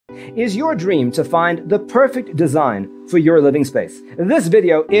Is your dream to find the perfect design for your living space? This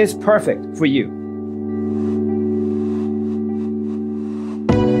video is perfect for you.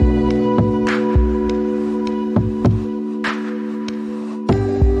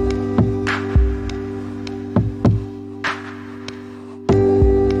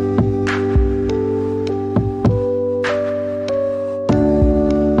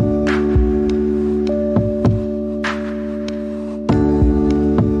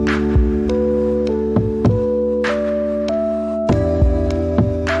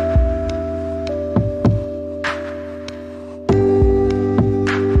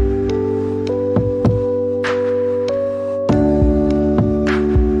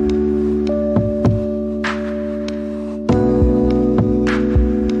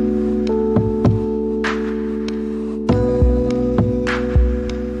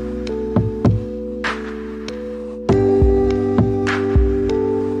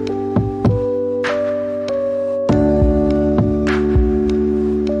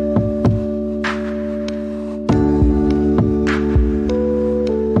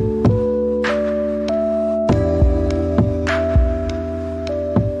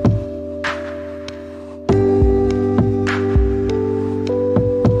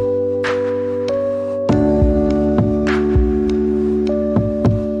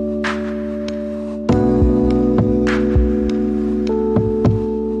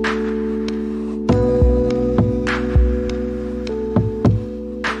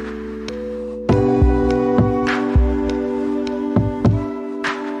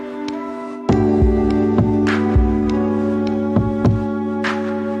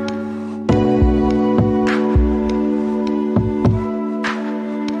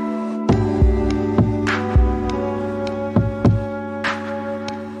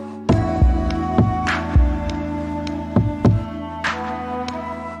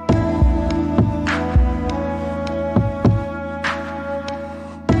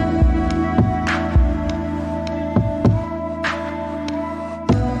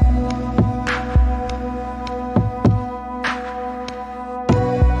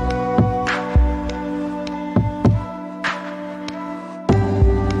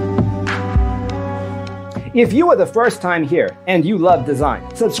 If you are the first time here and you love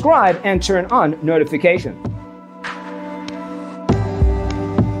design, subscribe and turn on notifications.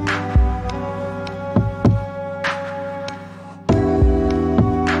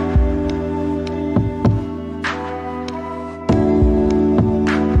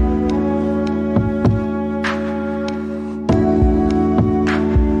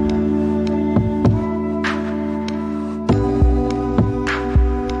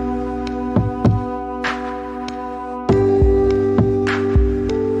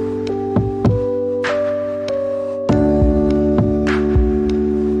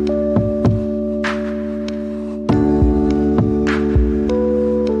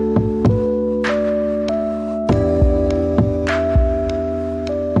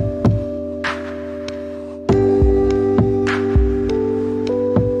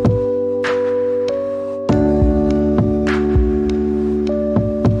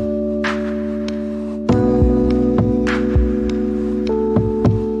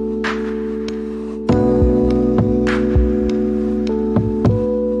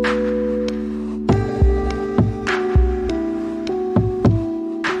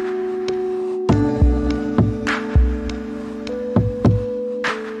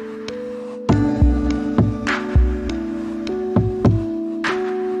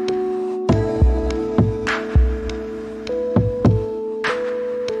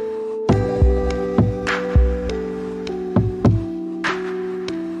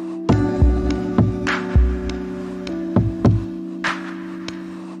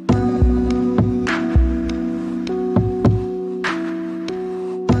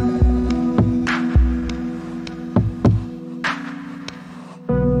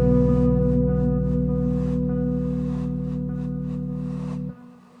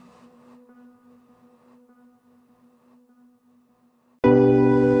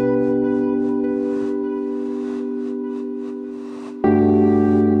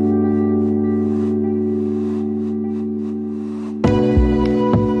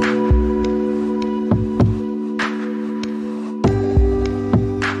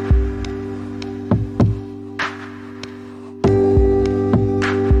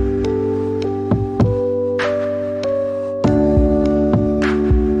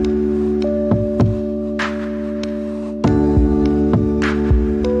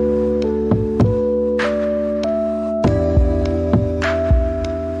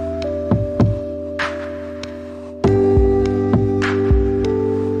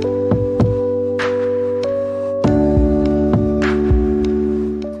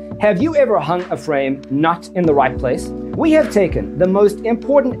 Have you ever hung a frame not in the right place? We have taken the most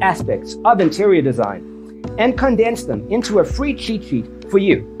important aspects of interior design and condensed them into a free cheat sheet for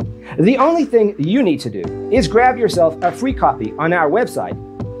you. The only thing you need to do is grab yourself a free copy on our website,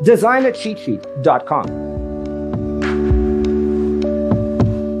 designercheatsheet.com.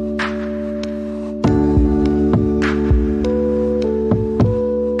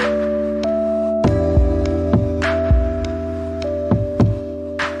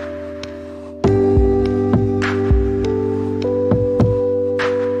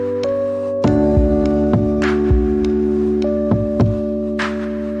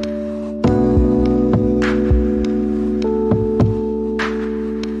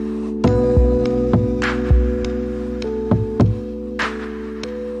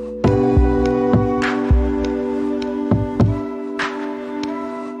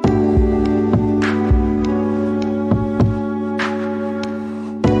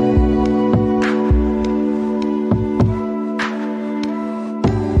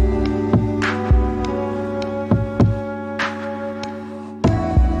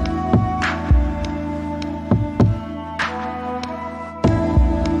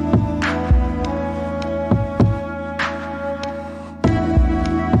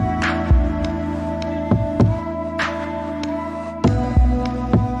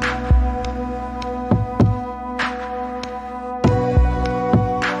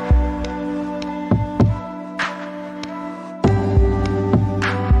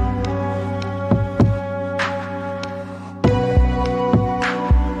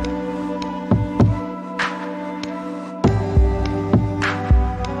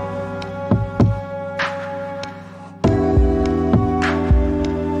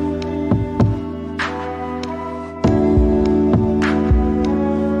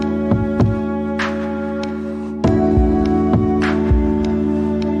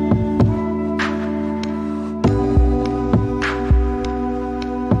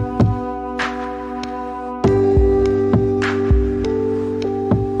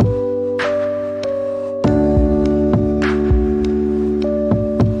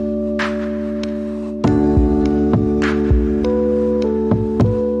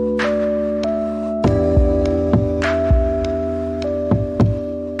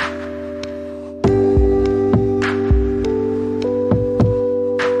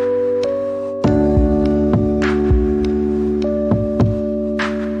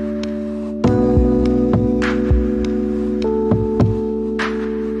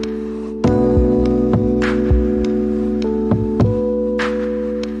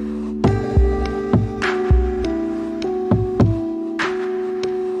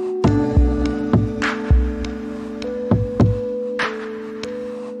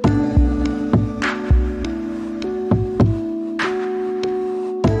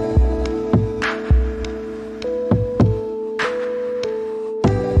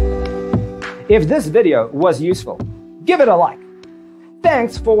 If this video was useful, give it a like.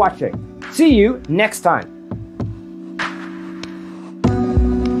 Thanks for watching. See you next time.